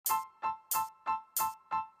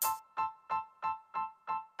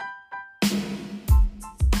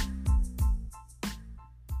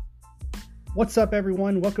What's up,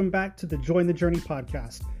 everyone? Welcome back to the Join the Journey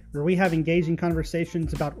podcast, where we have engaging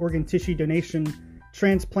conversations about organ tissue donation,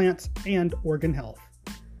 transplants, and organ health.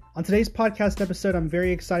 On today's podcast episode, I'm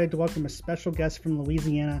very excited to welcome a special guest from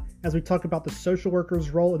Louisiana as we talk about the social worker's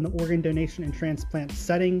role in the organ donation and transplant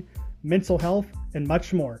setting, mental health, and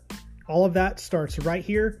much more. All of that starts right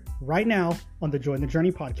here, right now, on the Join the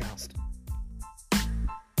Journey podcast.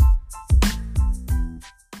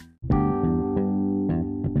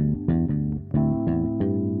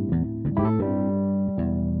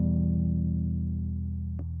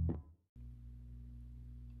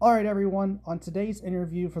 All right, everyone. On today's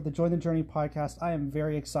interview for the Join the Journey podcast, I am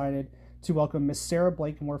very excited to welcome Miss Sarah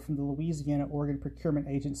Blakemore from the Louisiana Organ Procurement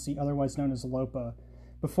Agency, otherwise known as LOPA.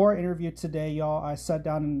 Before our interview today, y'all, I sat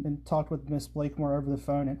down and talked with Miss Blakemore over the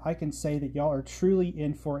phone, and I can say that y'all are truly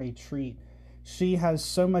in for a treat. She has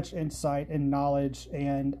so much insight and knowledge,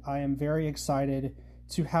 and I am very excited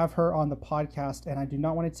to have her on the podcast, and I do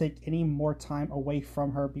not want to take any more time away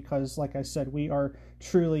from her because, like I said, we are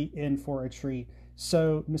truly in for a treat.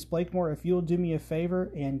 So, Ms. Blakemore, if you'll do me a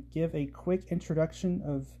favor and give a quick introduction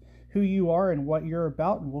of who you are and what you're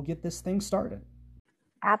about, and we'll get this thing started.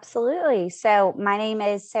 Absolutely. So my name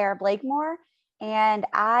is Sarah Blakemore, and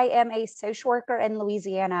I am a social worker in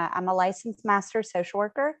Louisiana. I'm a licensed master social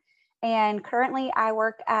worker, and currently I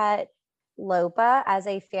work at LOPA as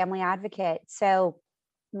a family advocate. So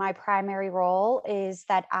my primary role is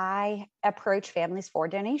that I approach families for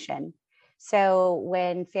donation. So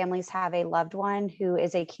when families have a loved one who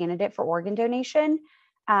is a candidate for organ donation,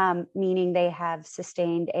 meaning they have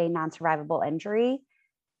sustained a non-survivable injury,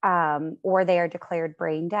 or they are declared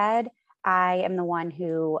brain dead, I am the one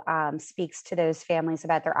who speaks to those families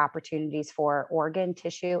about their opportunities for organ,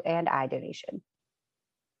 tissue, and eye donation.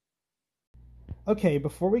 Okay,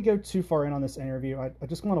 before we go too far in on this interview, I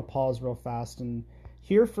just want to pause real fast and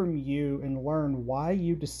hear from you and learn why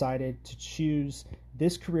you decided to choose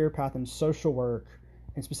this career path in social work,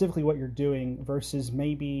 and specifically what you're doing, versus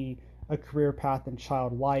maybe a career path in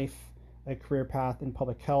child life, a career path in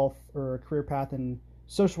public health, or a career path in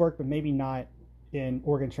social work, but maybe not in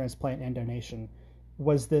organ transplant and donation.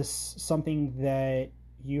 Was this something that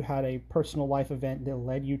you had a personal life event that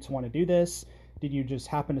led you to want to do this? Did you just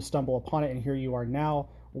happen to stumble upon it and here you are now?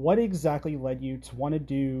 What exactly led you to want to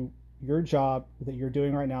do your job that you're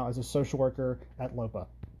doing right now as a social worker at LOPA?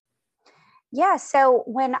 Yeah, so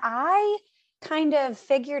when I kind of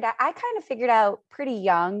figured out pretty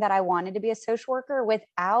young that I wanted to be a social worker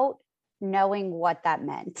without knowing what that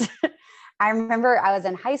meant. I remember I was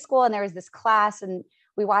in high school and there was this class and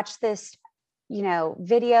we watched this,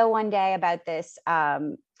 video one day about this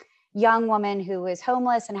young woman who was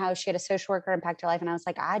homeless and how she had a social worker impact her life. And I was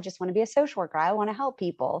like, I just want to be a social worker. I want to help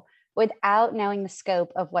people, without knowing the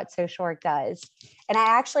scope of what social work does. And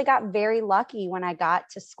I actually got very lucky when I got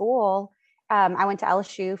to school. I went to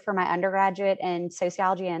LSU for my undergraduate in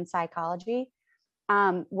sociology and psychology,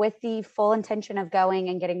 with the full intention of going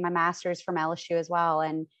and getting my master's from LSU as well.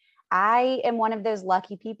 And I am one of those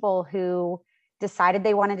lucky people who decided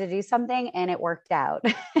they wanted to do something and it worked out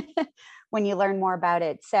when you learn more about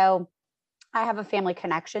it. So I have a family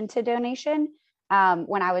connection to donation.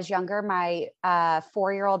 When I was younger, my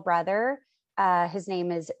 4-year-old brother, his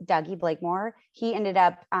name is Dougie Blakemore. He ended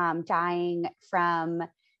up dying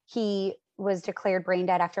he was declared brain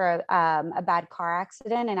dead after a bad car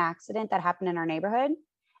accident, an accident that happened in our neighborhood.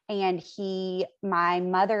 And my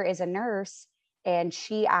mother is a nurse, and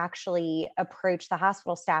she actually approached the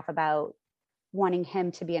hospital staff about wanting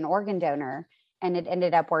him to be an organ donor, and it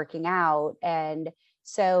ended up working out. And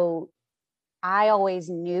so I always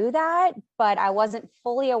knew that, but I wasn't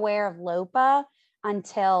fully aware of LOPA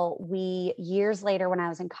until years later, when I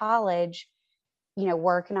was in college,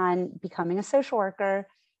 working on becoming a social worker,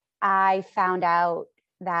 I found out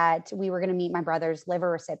that we were going to meet my brother's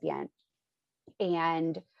liver recipient.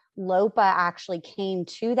 And LOPA actually came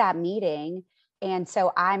to that meeting. And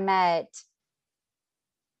so I met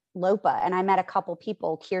LOPA and I met a couple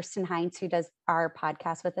people, Kirsten Heinz, who does our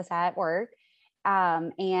podcast with us at work,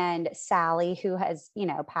 and Sally, who has,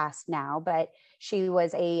 passed now, but she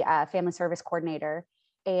was a family service coordinator.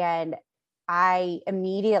 And I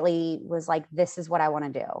immediately was like, this is what I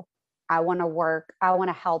want to do. I want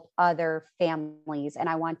to help other families, and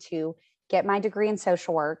I want to get my degree in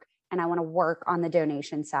social work, and I want to work on the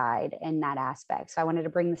donation side in that aspect. So I wanted to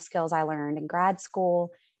bring the skills I learned in grad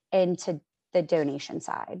school into the donation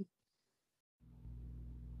side.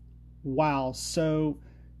 Wow. So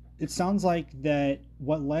it sounds like that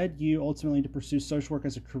what led you ultimately to pursue social work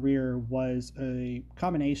as a career was a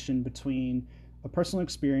combination between a personal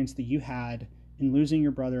experience that you had in losing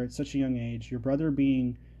your brother at such a young age, your brother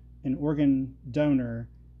being an organ donor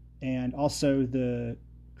and also the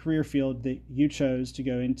career field that you chose to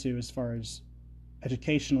go into as far as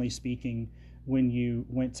educationally speaking when you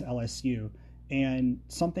went to LSU. And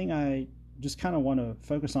something I just kind of want to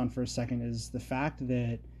focus on for a second is the fact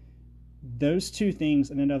that those two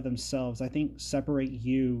things in and of themselves, I think, separate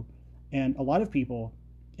you and a lot of people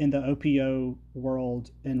in the OPO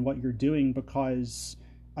world and what you're doing, because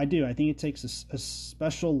I think it takes a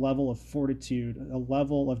special level of fortitude, a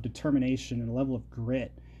level of determination, and a level of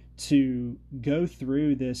grit to go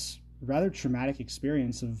through this rather traumatic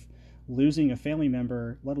experience of losing a family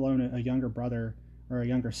member, let alone a younger brother or a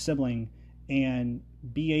younger sibling, and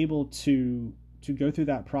be able to go through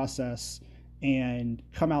that process and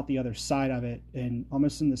come out the other side of it, and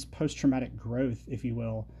almost in this post-traumatic growth, if you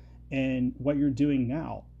will, and what you're doing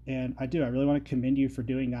now. And I really want to commend you for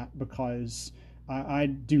doing that, because I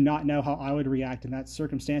do not know how I would react in that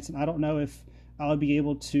circumstance, and I don't know if I would be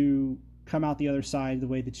able to come out the other side the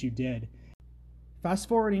way that you did. Fast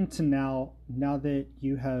forwarding to now that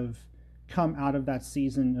you have come out of that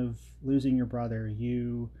season of losing your brother,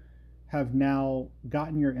 you have now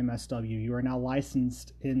gotten your MSW. You are now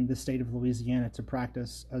licensed in the state of Louisiana to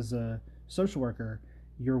practice as a social worker.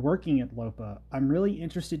 You're working at LOPA. I'm really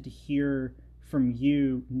interested to hear from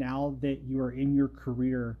you now that you are in your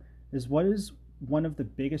career, is what is one of the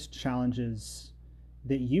biggest challenges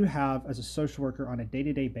that you have as a social worker on a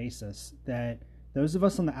day-to-day basis that those of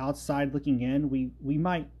us on the outside looking in, we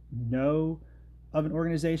might know of an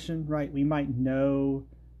organization, right? We might know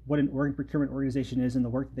what an organ procurement organization is and the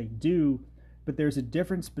work that they do, but there's a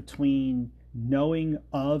difference between knowing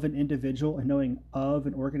of an individual and knowing of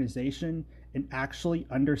an organization and actually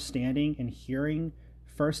understanding and hearing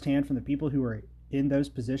firsthand from the people who are in those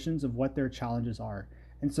positions of what their challenges are.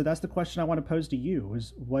 And so that's the question I want to pose to you,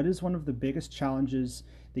 is what is one of the biggest challenges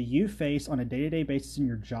that you face on a day-to-day basis in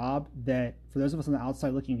your job that for those of us on the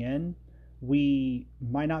outside looking in, we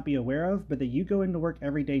might not be aware of, but that you go into work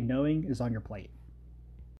every day knowing is on your plate?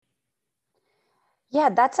 Yeah,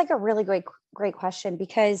 that's like a really great question,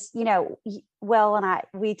 because, Will and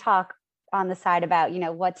we talk on the side about,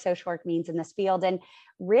 what social work means in this field. And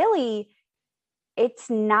really, it's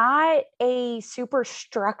not a super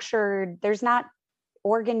structured, there's not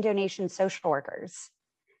organ donation social workers,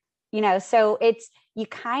 so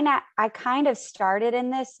I kind of started in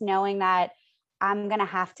this knowing that I'm going to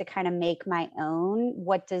have to kind of make my own.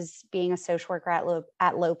 What does being a social worker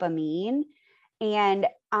at LOPA mean? And,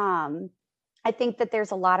 I think that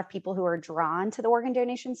there's a lot of people who are drawn to the organ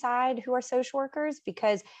donation side who are social workers,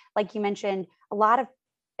 because like you mentioned,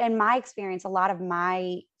 in my experience, a lot of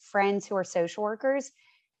my friends who are social workers,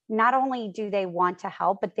 not only do they want to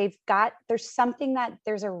help, but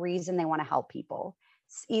there's a reason they want to help people.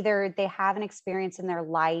 It's either they have an experience in their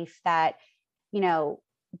life that,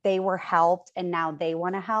 they were helped and now they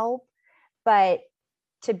want to help. But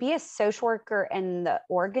to be a social worker in the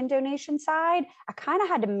organ donation side, I kind of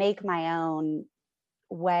had to make my own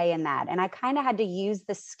way in that. And I kind of had to use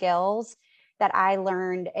the skills that I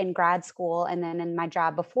learned in grad school and then in my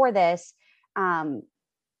job before this,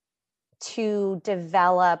 to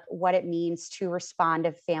develop what it means to respond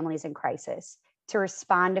to families in crisis, to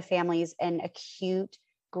respond to families in acute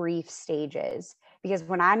grief stages. Because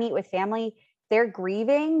when I meet with family, they're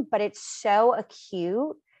grieving, but it's so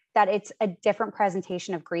acute that it's a different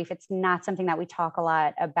presentation of grief. It's not something that we talk a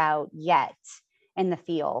lot about yet in the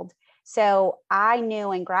field. So I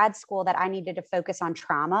knew in grad school that I needed to focus on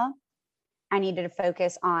trauma. I needed to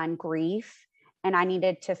focus on grief, and I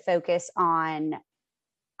needed to focus on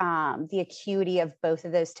the acuity of both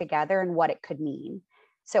of those together and what it could mean.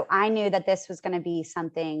 So I knew that this was going to be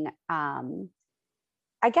something,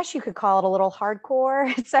 I guess you could call it a little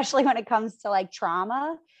hardcore, especially when it comes to like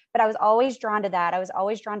trauma. But I was always drawn to that. I was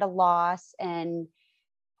always drawn to loss and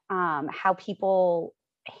how people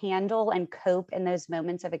handle and cope in those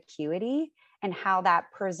moments of acuity and how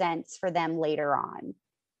that presents for them later on.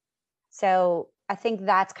 So I think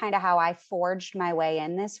that's kind of how I forged my way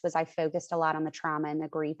in this, was I focused a lot on the trauma and the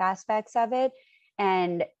grief aspects of it.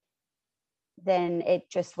 And then it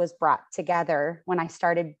just was brought together when I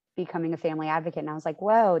started becoming a family advocate. And I was like,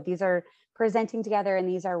 whoa, these are presenting together and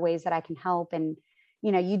these are ways that I can help. And,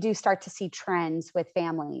 you do start to see trends with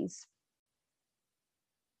families.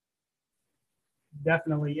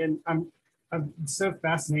 Definitely. And I'm so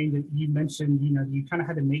fascinated that you mentioned, you kind of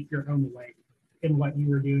had to make your own way in what you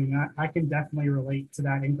were doing. I can definitely relate to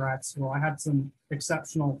that in grad school. I had some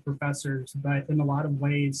exceptional professors, but in a lot of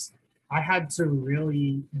ways, I had to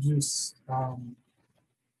really just own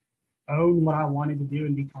what I wanted to do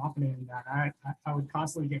and be confident in that. I would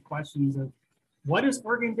constantly get questions of, what is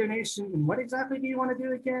organ donation and what exactly do you want to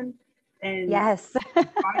do again? And Yes.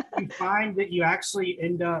 you find that you actually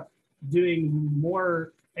end up doing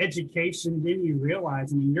more education than you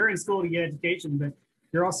realize. I mean, you're in school to get education, but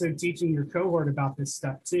you're also teaching your cohort about this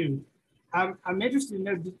stuff too. I'm interested to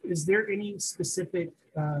know, is there any specific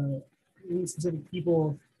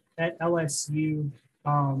people at LSU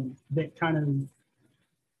that kind of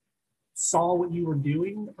saw what you were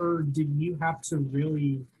doing, or did you have to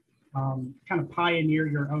really kind of pioneer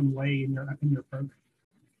your own way in your program?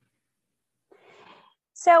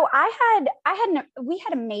 So we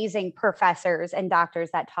had amazing professors and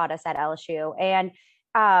doctors that taught us at LSU. And,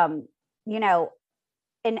 you know,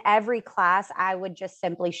 in every class, I would just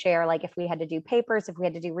simply share, like, if we had to do papers, if we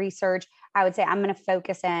had to do research, I would say, I'm going to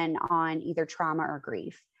focus in on either trauma or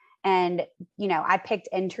grief. And, you know, I picked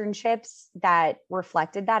internships that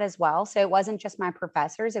reflected that as well. So it wasn't just my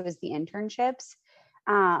professors, it was the internships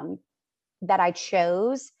that I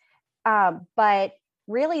chose. But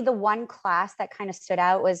really the one class that kind of stood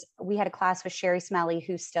out was, we had a class with Sherry Smelly,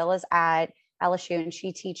 who still is at LSU, and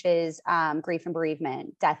she teaches grief and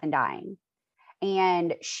bereavement, death and dying.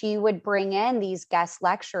 And she would bring in these guest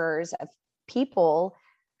lecturers of people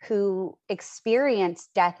who experience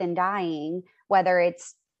death and dying, whether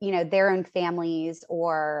it's, you know, their own families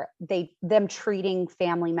or them treating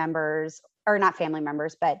family members, or not family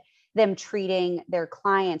members, but them treating their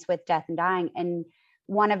clients with death and dying. And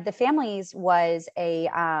one of the families was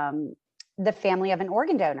the family of an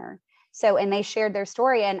organ donor. So, and they shared their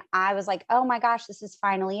story, and I was like, oh my gosh, this is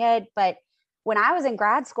finally it. But when I was in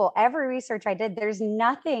grad school, every research I did, there's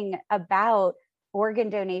nothing about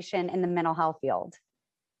organ donation in the mental health field.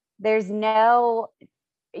 There's a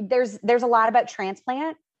lot about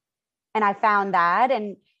transplant. And I found that,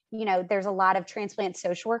 and, you know, there's a lot of transplant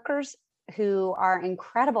social workers who are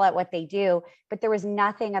incredible at what they do, but there was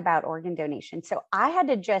nothing about organ donation. So I had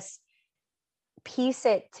to just piece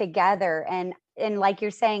it together and like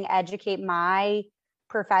you're saying, educate my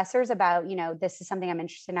professors about, you know, this is something I'm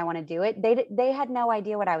interested in, I want to do it. They had no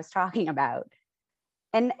idea what I was talking about.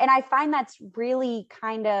 And I find that's really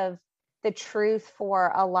kind of the truth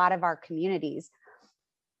for a lot of our communities.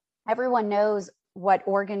 Everyone knows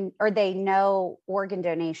they know organ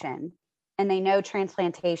donation, and they know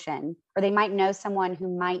transplantation, or they might know someone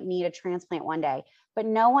who might need a transplant one day, but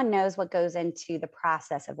no one knows what goes into the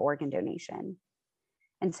process of organ donation.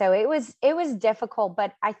 And so it was difficult,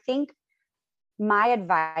 but I think my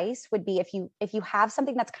advice would be, if you have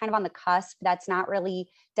something that's kind of on the cusp, that's not really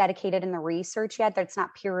dedicated in the research yet, that's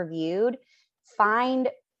not peer reviewed, find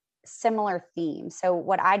similar themes. So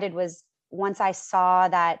what I did was, once I saw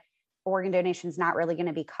that organ donation is not really going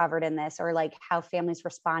to be covered in this, or like how families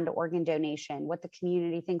respond to organ donation, what the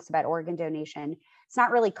community thinks about organ donation, it's not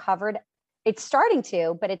really covered. It's starting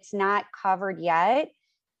to, but it's not covered yet.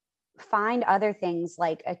 Find other things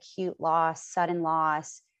like acute loss, sudden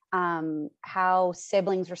loss, how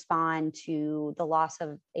siblings respond to the loss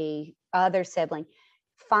of a other sibling.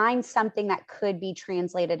 Find something that could be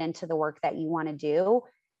translated into the work that you want to do.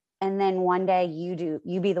 And then one day you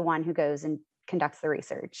be the one who goes and conducts the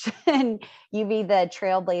research, and you be the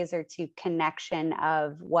trailblazer to connection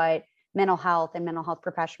of what mental health and mental health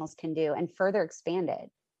professionals can do, and further expand it.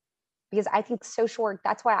 Because I think social work,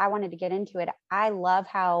 that's why I wanted to get into it. I love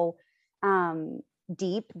how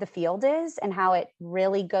deep the field is, and how it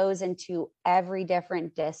really goes into every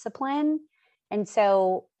different discipline. And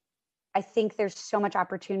so I think there's so much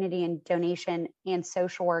opportunity in donation and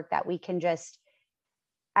social work that we can just,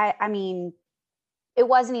 I mean, it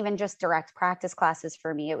wasn't even just direct practice classes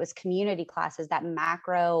for me. It was community classes, that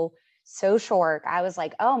macro social work. I was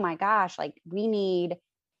like, oh my gosh, like, we need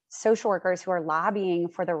social workers who are lobbying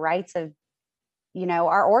for the rights of, you know,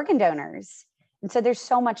 our organ donors. And so there's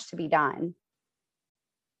so much to be done.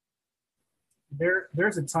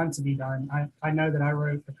 There's a ton to be done. I know that I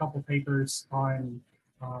wrote a couple papers on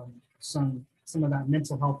some of that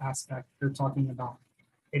mental health aspect they're talking about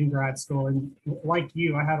in grad school. And like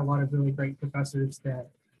you, I had a lot of really great professors that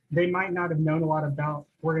they might not have known a lot about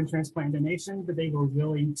organ transplant donation, but they were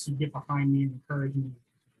willing to get behind me and encourage me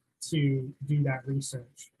to do that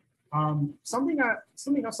research. Something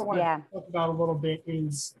else I want to talk about a little bit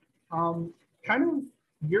is kind of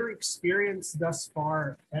your experience thus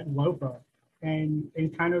far at LOPA, and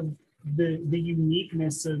kind of the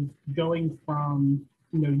uniqueness of going from,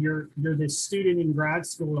 you know, you're this student in grad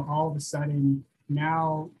school to all of a sudden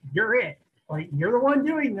now you're it, like you're the one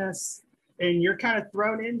doing this, and you're kind of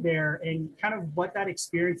thrown in there, and kind of what that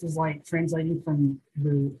experience is like translating from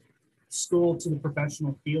the school to the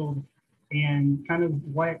professional field, and kind of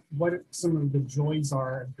what some of the joys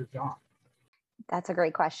are of your job. That's a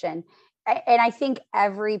great question. And I think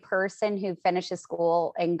every person who finishes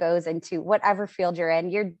school and goes into whatever field you're in,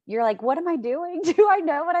 you're like, what am I doing? Do I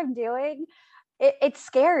know what I'm doing? It's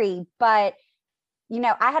scary, but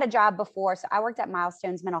I had a job before. So I worked at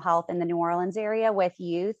Milestones Mental Health in the New Orleans area with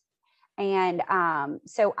youth. And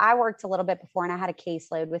so I worked a little bit before, and I had a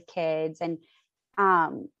caseload with kids. And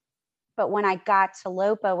but when I got to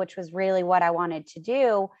LOPA, which was really what I wanted to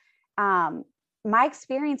do, my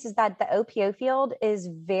experience is that the OPO field is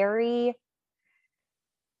very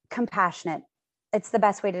compassionate. It's the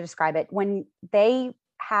best way to describe it. When they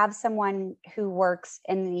have someone who works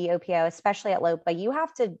in the OPO, especially at LOPA, you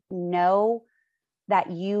have to know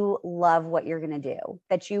that you love what you're going to do,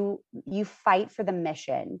 that you fight for the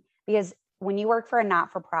mission. Because when you work for a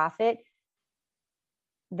not-for-profit,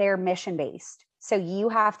 they're mission-based. So you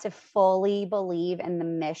have to fully believe in the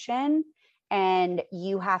mission, and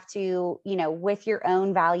you have to, with your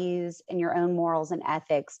own values and your own morals and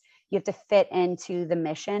ethics, you have to fit into the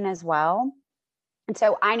mission as well. And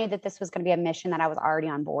so I knew that this was going to be a mission that I was already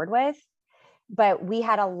on board with, but we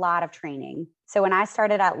had a lot of training. So when I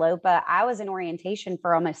started at LOPA, I was in orientation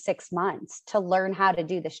for almost 6 months to learn how to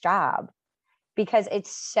do this job, because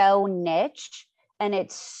it's so niche and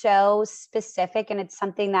it's so specific. And it's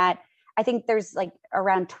something that I think there's like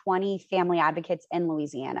around 20 family advocates in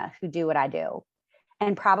Louisiana who do what I do.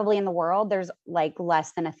 And probably in the world, there's like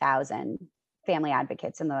less than 1,000 family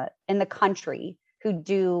advocates in the country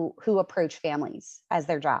who approach families as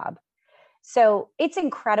their job. So it's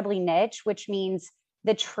incredibly niche, which means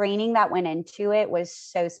the training that went into it was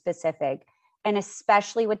so specific. And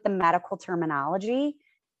especially with the medical terminology,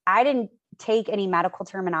 I didn't take any medical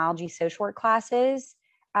terminology social work classes,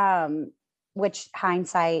 which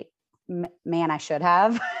hindsight, man, I should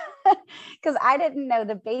have, because I didn't know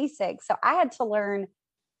the basics. So I had to learn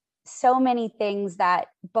so many things that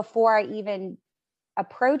before I even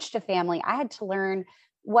approached a family, I had to learn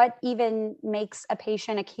what even makes a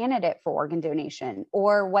patient a candidate for organ donation,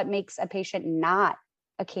 or what makes a patient not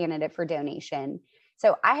a candidate for donation.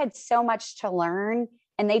 So I had so much to learn,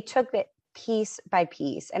 and they took it piece by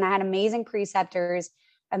piece. And I had amazing preceptors,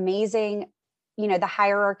 amazing, the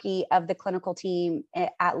hierarchy of the clinical team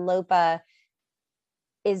at LOPA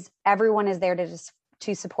is everyone is there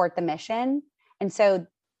to support the mission. And so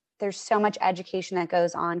there's so much education that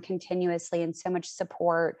goes on continuously and so much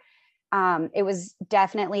support. It was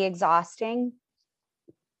definitely exhausting,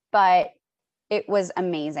 but it was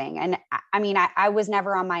amazing. And I mean, I was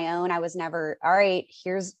never on my own. I was never, all right,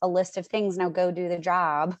 here's a list of things, now go do the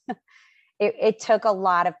job. It took a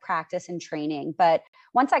lot of practice and training. But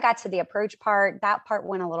once I got to the approach part, that part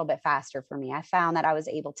went a little bit faster for me. I found that I was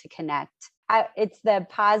able to connect. It's the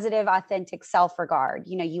positive, authentic self-regard.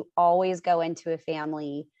 You always go into a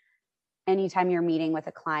family, anytime you're meeting with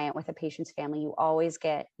a client, with a patient's family, you always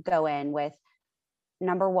go in with,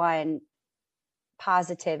 number one,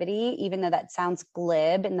 positivity. Even though that sounds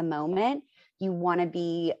glib in the moment, you don't want to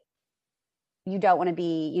be,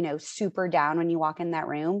 super down when you walk in that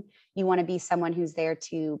room. You want to be someone who's there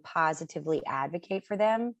to positively advocate for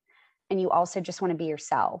them. And you also just want to be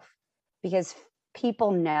yourself, because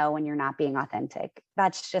people know when you're not being authentic.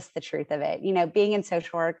 That's just the truth of it. Being in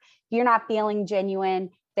social work, you're not feeling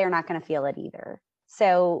genuine, they're not going to feel it either.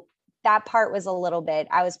 So that part was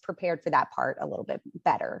I was prepared for that part a little bit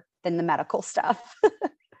better than the medical stuff.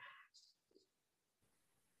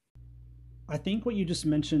 I think what you just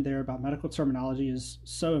mentioned there about medical terminology is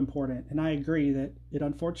so important. And I agree that it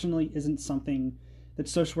unfortunately isn't something that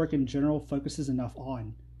social work in general focuses enough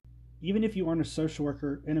on. Even if you aren't a social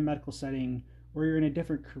worker in a medical setting, or you're in a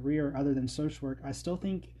different career other than social work, I still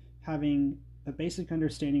think having a basic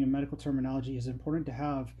understanding of medical terminology is important to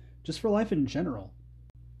have just for life in general.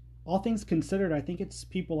 All things considered, I think it's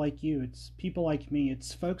people like you, it's people like me,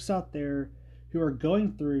 it's folks out there who are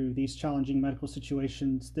going through these challenging medical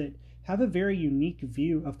situations that have a very unique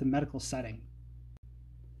view of the medical setting.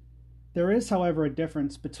 There is, however, a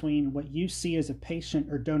difference between what you see as a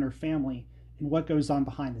patient or donor family and what goes on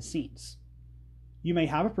behind the scenes. You may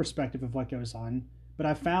have a perspective of what goes on, but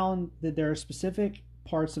I've found that there are specific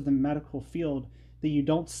parts of the medical field that you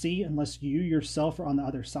don't see unless you yourself are on the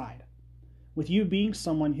other side. With you being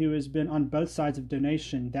someone who has been on both sides of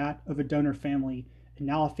donation, that of a donor family and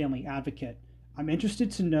now a family advocate, I'm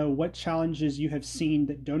interested to know what challenges you have seen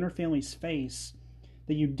that donor families face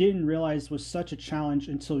that you didn't realize was such a challenge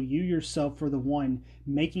until you yourself were the one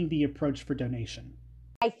making the approach for donation.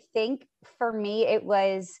 I think for me,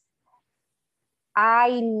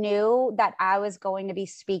 I knew that I was going to be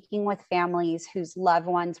speaking with families whose loved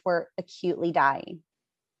ones were acutely dying.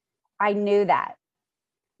 I knew that.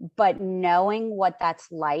 But knowing what that's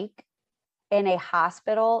like in a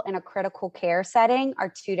hospital in a critical care setting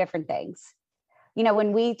are two different things. You know,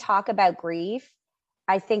 when we talk about grief,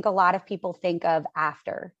 I think a lot of people think of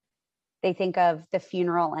after. They think of the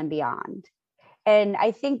funeral and beyond. And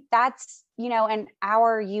I think that's, you know, in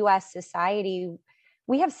our US society,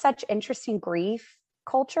 we have such interesting grief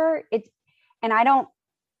culture. And I don't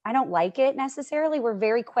like it necessarily. We're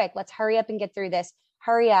very quick. Let's hurry up and get through this.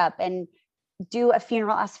 Hurry up and do a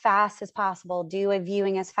funeral as fast as possible, do a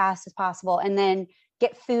viewing as fast as possible, and then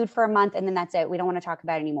get food for a month. And then that's it. We don't want to talk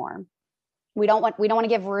about it anymore. We don't want to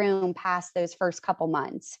give room past those first couple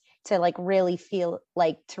months to like really feel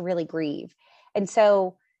like to really grieve. And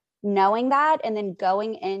so knowing that, and then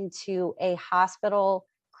going into a hospital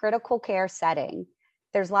critical care setting,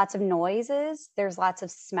 there's lots of noises, there's lots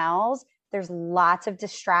of smells, there's lots of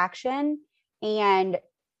distraction. And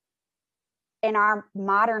in our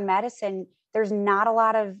modern medicine, there's not a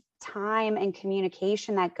lot of time and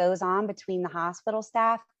communication that goes on between the hospital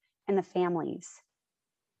staff and the families.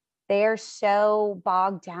 They're so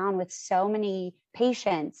bogged down with so many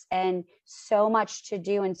patients and so much to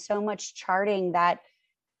do and so much charting that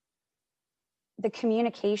the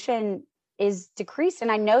communication is decreased.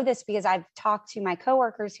 And I know this because I've talked to my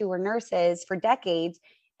coworkers who were nurses for decades,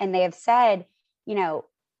 and they have said, you know,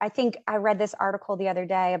 I think I read this article the other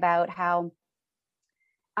day about how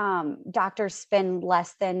doctors spend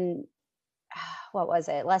less than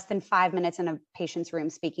 5 minutes in a patient's room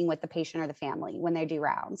speaking with the patient or the family when they do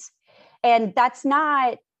rounds. And that's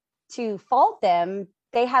not to fault them.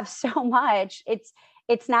 They have so much.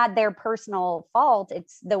 It's not their personal fault.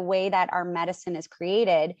 It's the way that our medicine is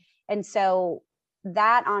created. And so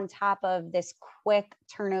that on top of this quick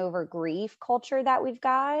turnover grief culture that we've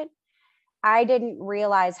got, I didn't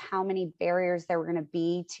realize how many barriers there were going to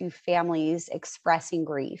be to families expressing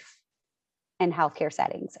grief in healthcare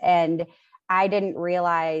settings. And I didn't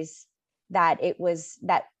realize that it was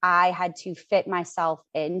that I had to fit myself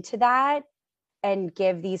into that and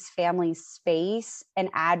give these families space and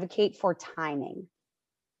advocate for timing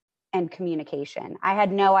and communication. I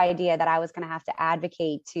had no idea that I was going to have to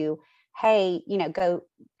advocate to, hey, you know, go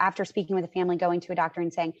after speaking with a family, going to a doctor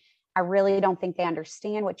and saying, I really don't think they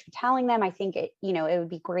understand what you're telling them. I think it would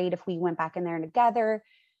be great if we went back in there together.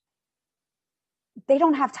 They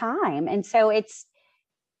don't have time. And so it's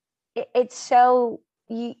so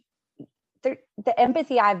the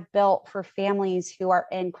empathy I've built for families who are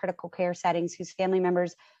in critical care settings, whose family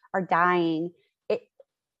members are dying,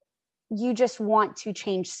 you just want to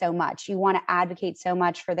change so much. You want to advocate so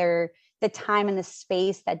much for the time and the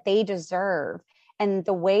space that they deserve. And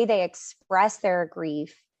the way they express their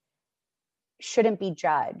grief shouldn't be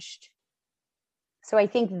judged. So I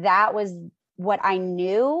think that was what I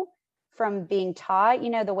knew from being taught.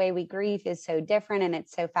 You know, the way we grieve is so different and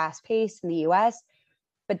it's so fast paced in the US.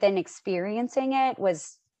 But then experiencing it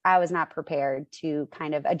I was not prepared to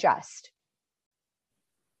kind of adjust.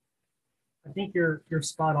 I think you're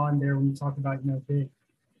spot on there when you talk about, you know, that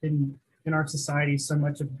in our society, so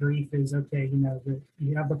much of grief is okay, you know, that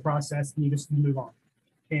you have the process and you just move on.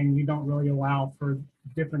 And you don't really allow for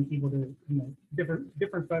different people to, you know,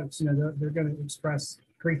 different folks, you know, they're going to express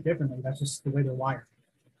grief differently. That's just the way they're wired.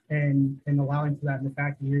 And allowing for that, and the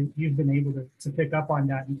fact that you've been able to pick up on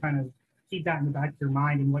that and kind of keep that in the back of your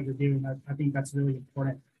mind and what you're doing, I think that's really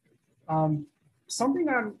important. Something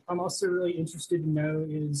I'm also really interested to know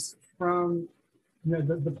is from, you know,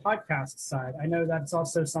 the podcast side. I know that's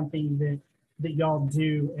also something that y'all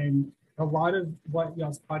do, and a lot of what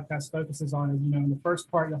y'all's podcast focuses on is, you know, in the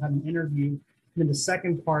first part you'll have an interview, and then the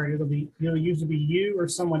second part it'll usually be you or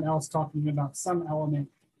someone else talking about some element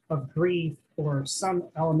of grief or some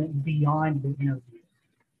element beyond the interview.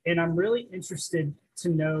 And I'm really interested to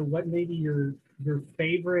know what maybe your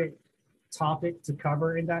favorite topic to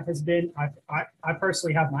cover in that has been. I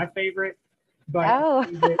personally have my favorite, but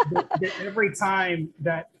that every time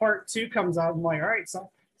that part two comes out, I'm like, all right, so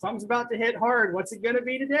something's about to hit hard. What's it going to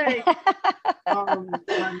be today? I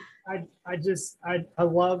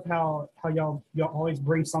love how y'all always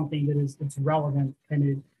bring something it's relevant,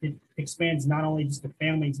 and it expands not only just the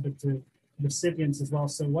families but to recipients as well.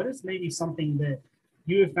 So what is maybe something that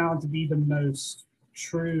you have found to be the most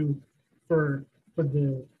true for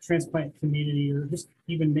the transplant community, or just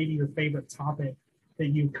even maybe your favorite topic that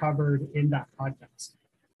you covered in that podcast?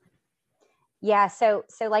 Yeah. So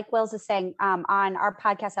like Wills is saying, on our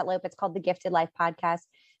podcast at Lope, it's called the Gifted Life Podcast.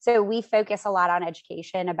 So we focus a lot on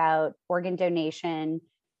education about organ donation,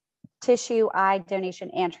 tissue, eye donation,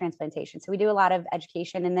 and transplantation. So we do a lot of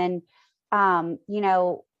education. And then, you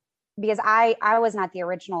know, because I was not the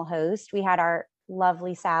original host, we had our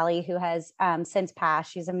lovely Sally, who has since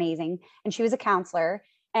passed. She's amazing. And she was a counselor.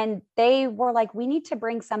 And they were like, we need to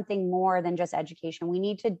bring something more than just education. We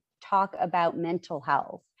need to talk about mental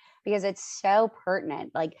health because it's so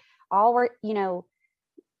pertinent. Like all we're,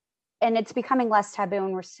 and it's becoming less taboo.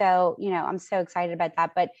 And we're so, I'm so excited about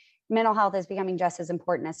that. But mental health is becoming just as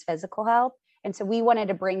important as physical health. And so we wanted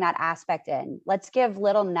to bring that aspect in. Let's give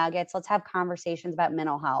little nuggets. Let's have conversations about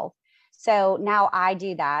mental health. So now I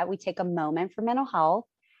do that. We take a moment for mental health.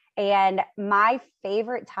 And my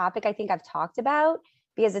favorite topic I think I've talked about,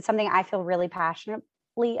 because it's something I feel really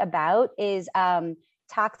passionately about, is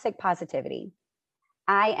toxic positivity.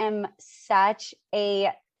 I am such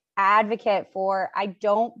a advocate for, I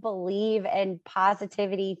don't believe in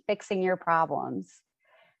positivity fixing your problems.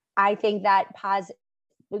 I think that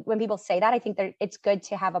when people say that, I think that it's good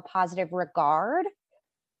to have a positive regard,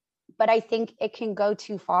 but I think it can go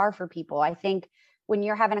too far for people. I think when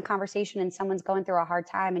you're having a conversation and someone's going through a hard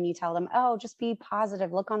time and you tell them, oh, just be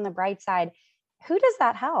positive, look on the bright side. Who does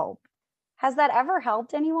that help? Has that ever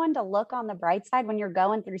helped anyone to look on the bright side when you're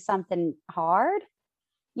going through something hard?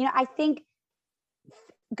 I think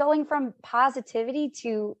going from positivity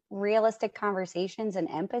to realistic conversations and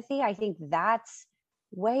empathy, I think that's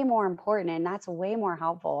way more important and that's way more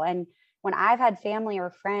helpful. And when I've had family or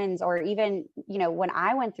friends, or even, when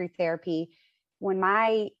I went through therapy, when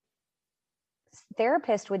my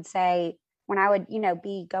therapist would say, when I would,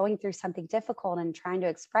 be going through something difficult and trying to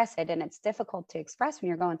express it, and it's difficult to express when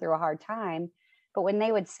you're going through a hard time, but when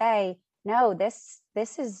they would say, no, this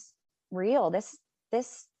is real,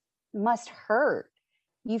 this must hurt,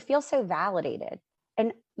 you feel so validated.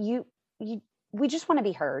 And we just want to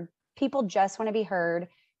be heard. People just want to be heard.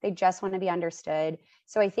 They just want to be understood.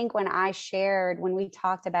 So I think when we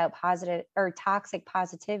talked about positive or toxic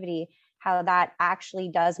positivity, how that actually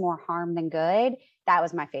does more harm than good, that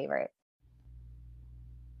was my favorite.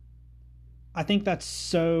 I think that's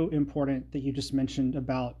so important that you just mentioned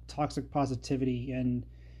about toxic positivity. And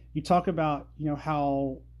you talk about,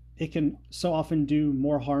 how it can so often do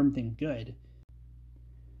more harm than good.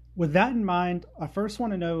 With that in mind, I first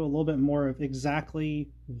want to know a little bit more of exactly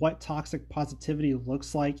what toxic positivity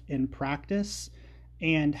looks like in practice,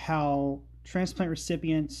 and how transplant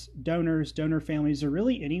recipients, donors, donor families, or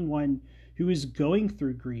really anyone who is going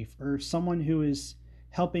through grief, or someone who is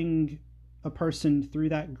helping a person through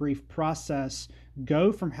that grief process,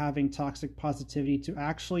 go from having toxic positivity to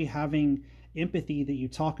actually having empathy that you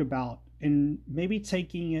talk about, and maybe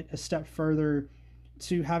taking it a step further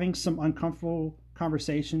to having some uncomfortable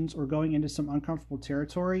conversations or going into some uncomfortable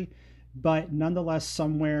territory, but nonetheless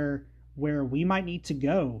somewhere where we might need to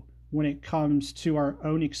go when it comes to our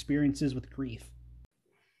own experiences with grief.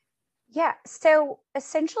 Yeah. So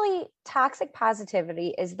essentially, toxic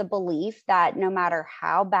positivity is the belief that no matter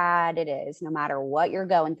how bad it is, no matter what you're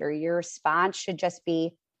going through, your response should just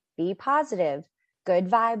be positive, good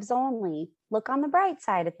vibes only, look on the bright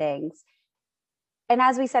side of things. And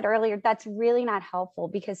as we said earlier, that's really not helpful,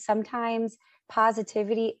 because sometimes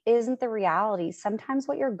positivity isn't the reality. Sometimes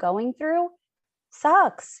what you're going through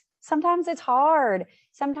sucks. Sometimes it's hard.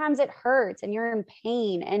 Sometimes it hurts and you're in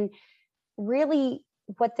pain. And really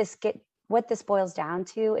what this boils down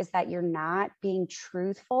to is that you're not being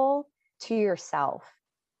truthful to yourself,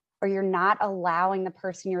 or you're not allowing the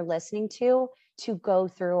person you're listening to go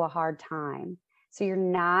through a hard time. So you're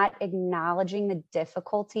not acknowledging the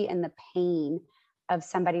difficulty and the pain of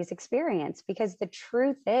somebody's experience, because the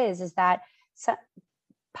truth is that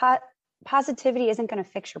positivity isn't going to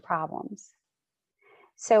fix your problems.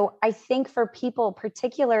 So I think for people,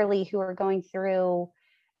 particularly who are going through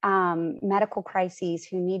medical crises,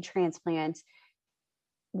 who need transplants,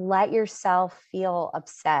 let yourself feel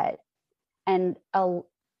upset. And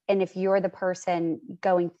if you're the person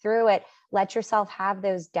going through it, let yourself have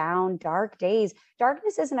those down, dark days.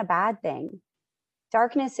 Darkness isn't a bad thing.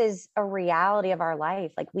 Darkness is a reality of our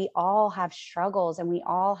life. Like, we all have struggles and we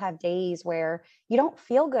all have days where you don't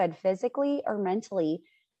feel good physically or mentally.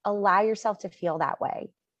 Allow yourself to feel that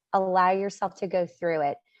way. Allow yourself to go through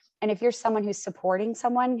it. And if you're someone who's supporting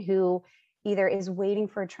someone who either is waiting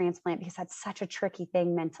for a transplant, because that's such a tricky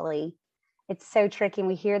thing mentally, it's so tricky. And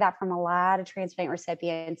we hear that from a lot of transplant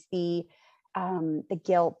recipients, the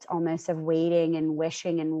guilt almost of waiting and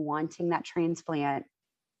wishing and wanting that transplant,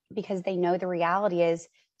 because they know the reality is,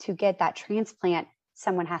 to get that transplant,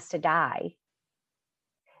 someone has to die.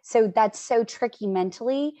 So that's so tricky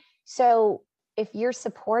mentally. So if you're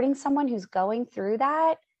supporting someone who's going through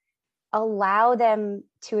that, allow them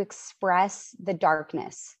to express the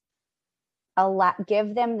darkness.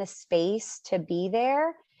 Give them the space to be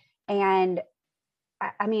there. And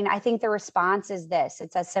I think the response is this.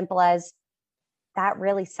 It's as simple as, that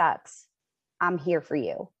really sucks. I'm here for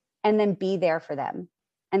you. And then be there for them.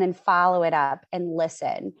 and then follow it up and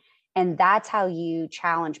listen. And that's how you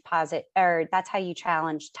challenge that's how you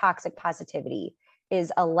challenge toxic positivity,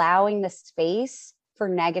 is allowing the space for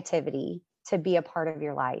negativity to be a part of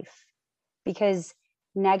your life. Because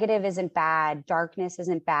negative isn't bad, darkness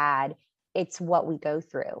isn't bad, it's what we go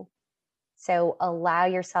through. So allow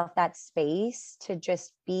yourself that space to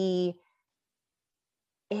just be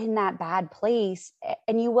in that bad place,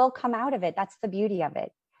 and you will come out of it. That's the beauty of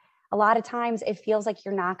it. A lot of times it feels like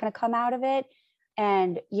you're not going to come out of it.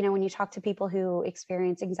 And, when you talk to people who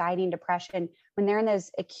experience anxiety and depression, when they're in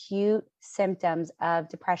those acute symptoms of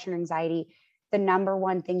depression or anxiety, the number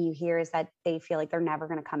one thing you hear is that they feel like they're never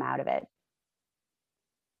going to come out of it.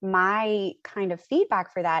 My kind of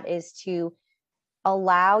feedback for that is to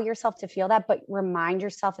allow yourself to feel that, but remind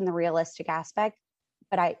yourself in the realistic aspect,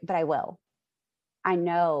 but I will. I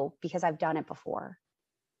know, because I've done it before,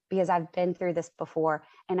 because I've been through this before,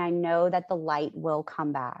 and I know that the light will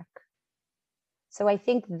come back. So I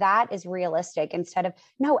think that is realistic, instead of,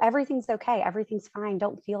 no, everything's okay, everything's fine,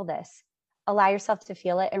 don't feel this. Allow yourself to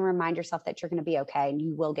feel it and remind yourself that you're going to be okay and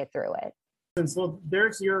you will get through it. Well,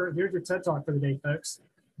 there's your TED Talk for the day, folks.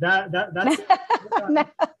 That's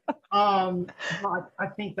I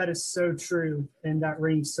think that is so true, and that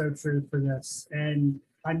rings so true for this. And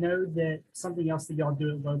I know that something else that y'all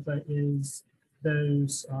do at LOPA is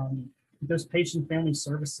those patient family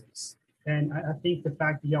services. And I think the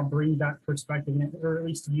fact that y'all bring that perspective, or at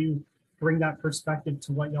least you bring that perspective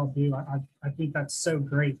to what y'all do, I think that's so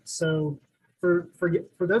great. So for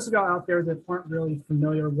those of y'all out there that aren't really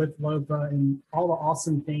familiar with LOPA and all the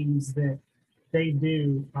awesome things that they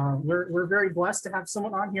do, we're very blessed to have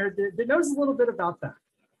someone on here that knows a little bit about that.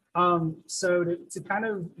 So to kind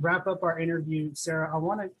of wrap up our interview, Sarah, I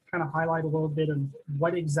want to kind of highlight a little bit of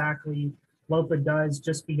what exactly LOPA does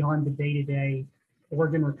just beyond the day-to-day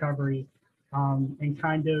organ recovery, and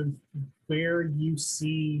kind of where you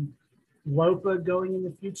see LOPA going in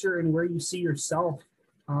the future and where you see yourself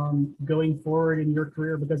going forward in your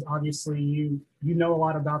career, because obviously you know a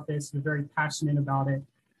lot about this, you're very passionate about it.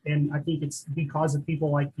 And I think it's because of people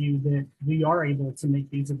like you that we are able to make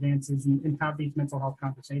these advances and have these mental health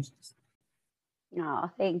conversations. Oh,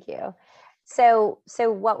 thank you. So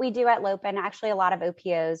what we do at LOPA, and actually a lot of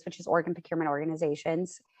OPOs, which is organ procurement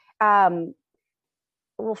organizations.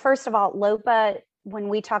 Well, first of all, LOPA, when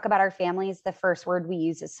we talk about our families, the first word we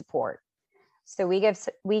use is support. So we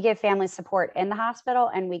give family support in the hospital,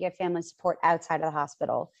 and we give family support outside of the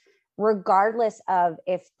hospital, regardless of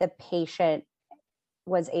if the patient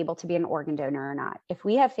was able to be an organ donor or not. If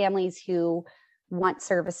we have families who want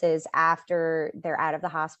services after they're out of the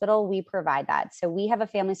hospital, we provide that. So we have a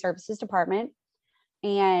family services department,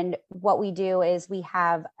 and what we do is we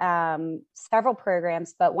have several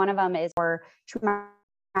programs, but one of them is our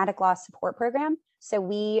traumatic loss support program. So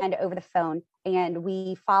we send over the phone and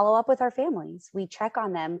we follow up with our families. We check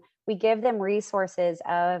on them. We give them resources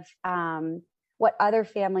of what other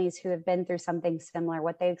families who have been through something similar,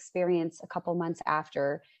 what they experience a couple months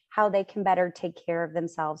after, how they can better take care of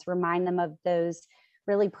themselves, remind them of those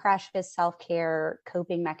really precious self-care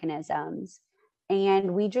coping mechanisms.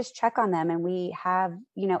 And we just check on them, and we have,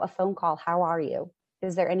 a phone call. How are you?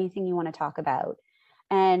 Is there anything you want to talk about?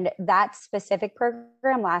 And that specific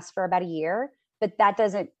program lasts for about a year, but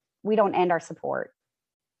we don't end our support.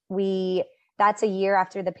 That's a year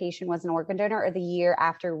after the patient was an organ donor, or the year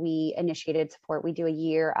after we initiated support. We do a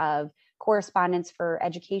year of correspondence for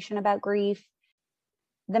education about grief.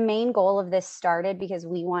 The main goal of this started because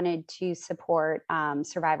we wanted to support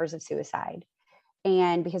survivors of suicide,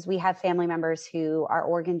 and because we have family members who are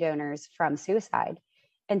organ donors from suicide.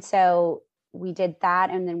 And so we did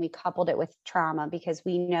that, and then we coupled it with trauma, because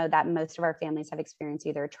we know that most of our families have experienced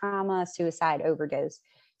either trauma, suicide, overdose.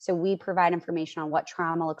 So we provide information on what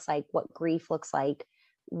trauma looks like, what grief looks like,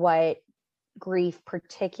 what grief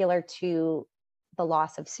particular to the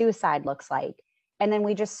loss of suicide looks like. And then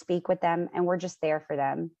we just speak with them, and we're just there for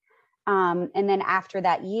them. And then after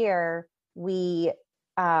that year, we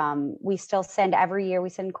still send every year, we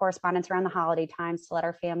send correspondence around the holiday times to let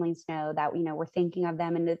our families know that, we're thinking of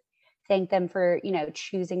them, and to thank them for,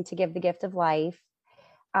 choosing to give the gift of life.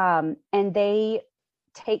 And they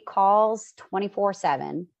take calls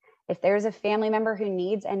 24/7. If there's a family member who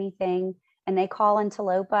needs anything and they call into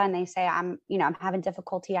LOPA and they say, I'm having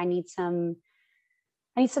difficulty, I need some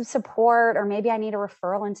support, or maybe I need a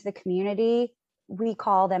referral into the community, we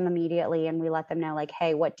call them immediately and we let them know, like,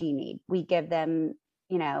 hey, what do you need? We give them,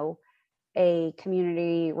 a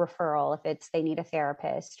community referral if they need a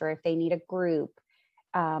therapist, or if they need a group,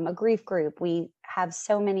 a grief group. We have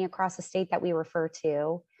so many across the state that we refer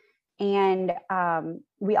to. And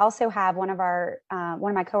we also have one of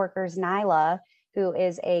my coworkers, Nyla, who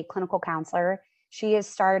is a clinical counselor. We're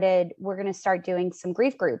going to start doing some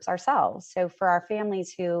grief groups ourselves. So for our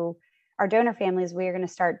families our donor families, we're going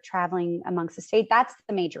to start traveling amongst the state. That's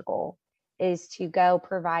the major goal, is to go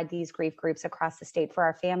provide these grief groups across the state for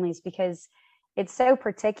our families, because it's so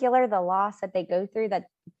particular, the loss that they go through, that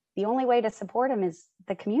the only way to support them is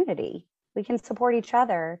the community. We can support each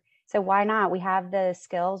other. So why not? We have the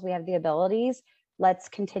skills, we have the abilities. Let's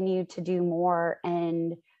continue to do more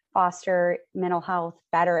and foster mental health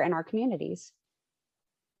better in our communities.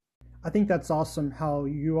 I think that's awesome how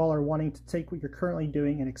you all are wanting to take what you're currently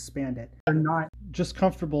doing and expand it. They're not just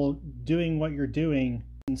comfortable doing what you're doing.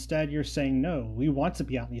 Instead, you're saying, no, we want to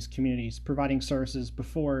be out in these communities providing services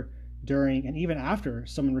before, during, and even after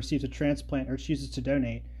someone receives a transplant or chooses to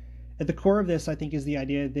donate. At the core of this, I think, is the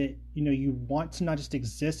idea that, you want to not just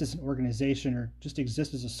exist as an organization or just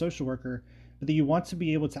exist as a social worker, but that you want to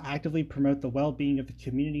be able to actively promote the well-being of the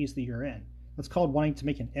communities that you're in. That's called wanting to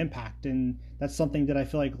make an impact. And that's something that I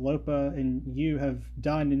feel like LOPA and you have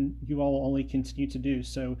done, and you all will only continue to do.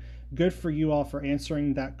 So good for you all for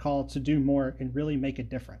answering that call to do more and really make a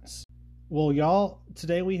difference. Well, y'all,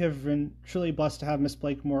 today we have been truly blessed to have Ms.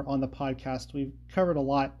 Blakemore on the podcast. We've covered a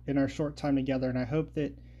lot in our short time together, and I hope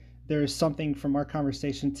that there is something from our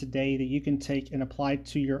conversation today that you can take and apply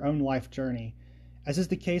to your own life journey. As is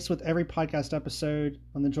the case with every podcast episode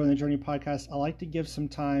on the Join the Journey podcast, I like to give some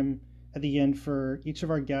time at the end for each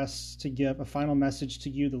of our guests to give a final message to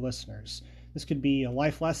you, the listeners. This could be a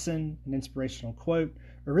life lesson, an inspirational quote,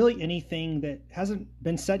 or really anything that hasn't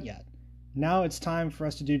been said yet. Now it's time for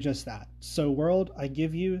us to do just that. So, world, I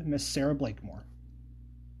give you Miss Sarah Blakemore.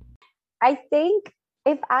 I think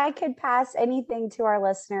if I could pass anything to our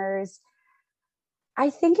listeners, I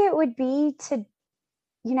think it would be to,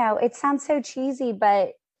 it sounds so cheesy,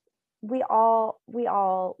 but we all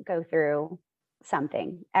go through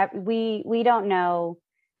something. We don't know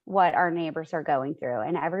what our neighbors are going through,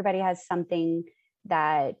 and everybody has something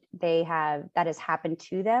that has happened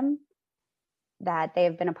to them, that they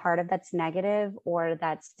have been a part of, that's negative or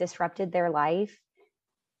that's disrupted their life.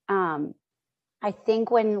 I think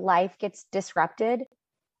when life gets disrupted,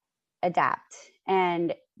 adapt,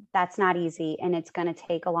 and that's not easy, and it's going to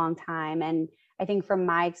take a long time. And I think from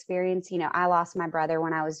my experience, I lost my brother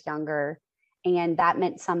when I was younger, and that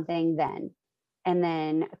meant something then. And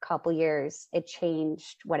then a couple years, it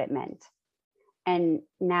changed what it meant. And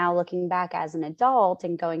now looking back as an adult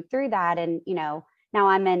and going through that, and, now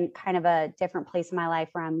I'm in kind of a different place in my life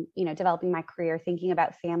where I'm, developing my career, thinking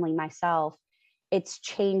about family myself, it's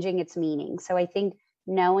changing its meaning. So I think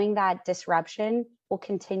knowing that disruption will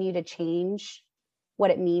continue to change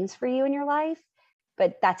what it means for you in your life,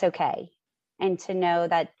 but that's okay. And to know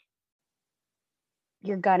that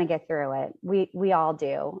you're going to get through it. We all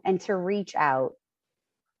do. And to reach out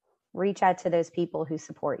to those people who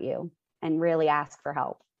support you and really ask for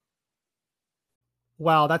help.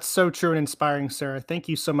 Wow, that's so true and inspiring, Sarah. Thank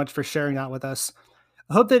you so much for sharing that with us.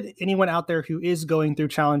 I hope that anyone out there who is going through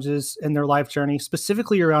challenges in their life journey,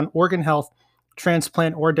 specifically around organ health,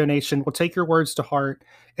 transplant, or donation, will take your words to heart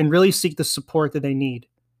and really seek the support that they need.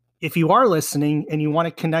 If you are listening and you want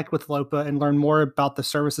to connect with LOPA and learn more about the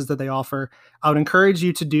services that they offer, I would encourage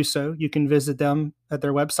you to do so. You can visit them at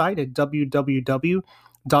their website at www.lopa.org.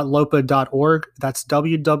 That's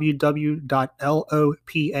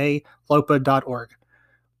www.lopa.org.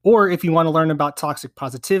 Or if you want to learn about toxic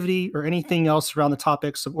positivity or anything else around the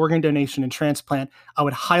topics of organ donation and transplant, I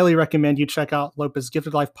would highly recommend you check out LOPA's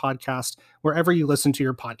Gifted Life podcast wherever you listen to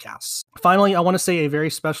your podcasts. Finally, I want to say a very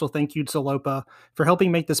special thank you to LOPA for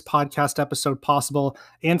helping make this podcast episode possible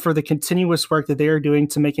and for the continuous work that they are doing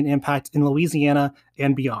to make an impact in Louisiana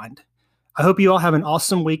and beyond. I hope you all have an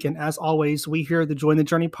awesome week. And as always, we here at the Join the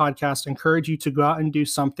Journey podcast encourage you to go out and do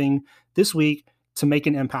something this week to make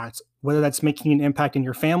an impact, whether that's making an impact in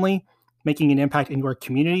your family, making an impact in your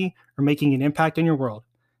community, or making an impact in your world.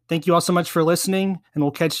 Thank you all so much for listening, and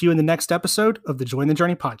we'll catch you in the next episode of the Join the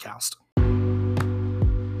Journey podcast.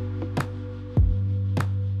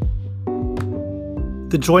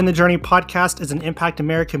 The Join the Journey podcast is an Impact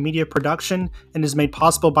America media production and is made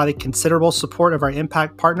possible by the considerable support of our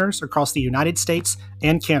impact partners across the United States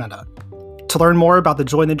and Canada. To learn more about the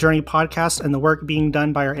Join the Journey podcast and the work being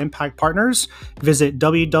done by our impact partners, visit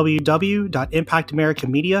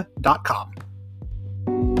www.impactamericamedia.com.